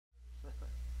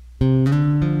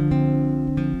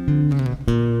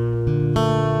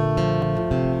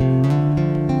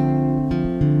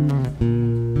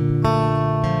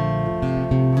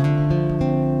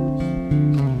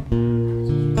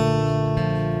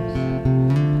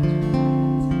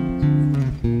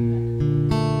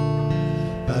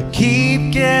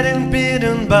getting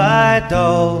bitten by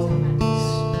dogs,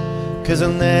 'cause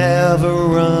I'll never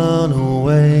run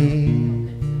away.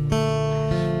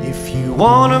 If you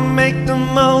wanna make the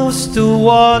most of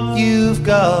what you've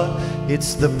got,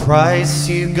 it's the price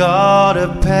you gotta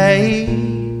pay.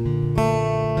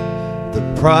 The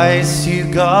price you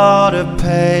gotta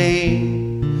pay.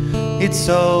 It's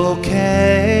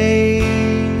okay.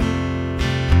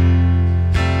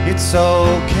 It's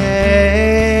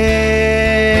okay.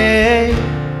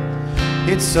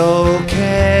 It's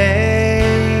okay.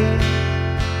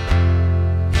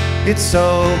 It's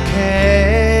okay.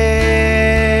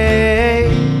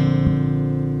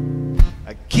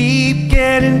 I keep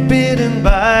getting bitten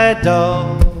by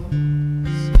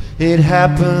dogs. It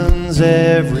happens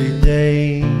every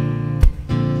day.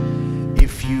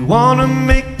 If you wanna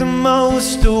make the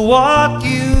most of what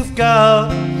you've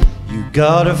got, you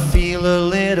gotta feel a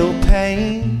little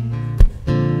pain.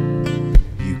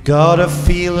 You gotta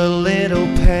feel a little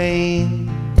pain.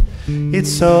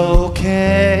 It's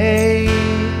okay.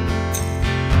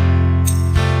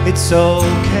 It's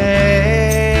okay.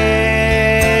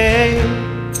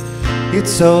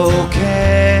 It's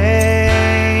okay.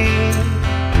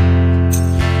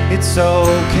 It's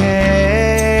okay.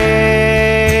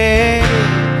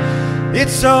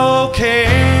 It's okay.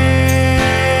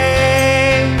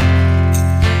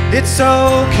 It's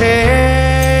okay.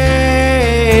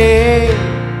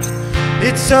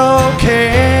 It's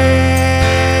okay.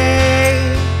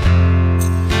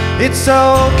 It's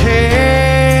okay.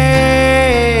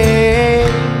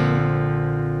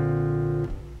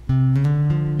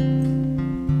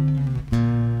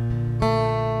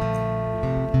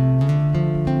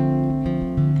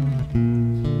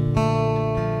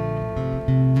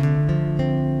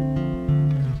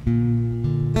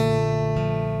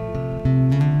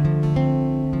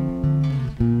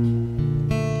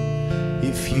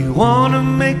 If you wanna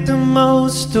make the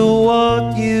most of what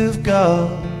you've got,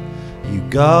 you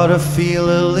gotta feel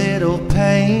a little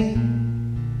pain.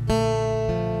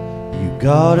 You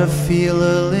gotta feel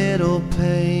a little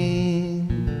pain.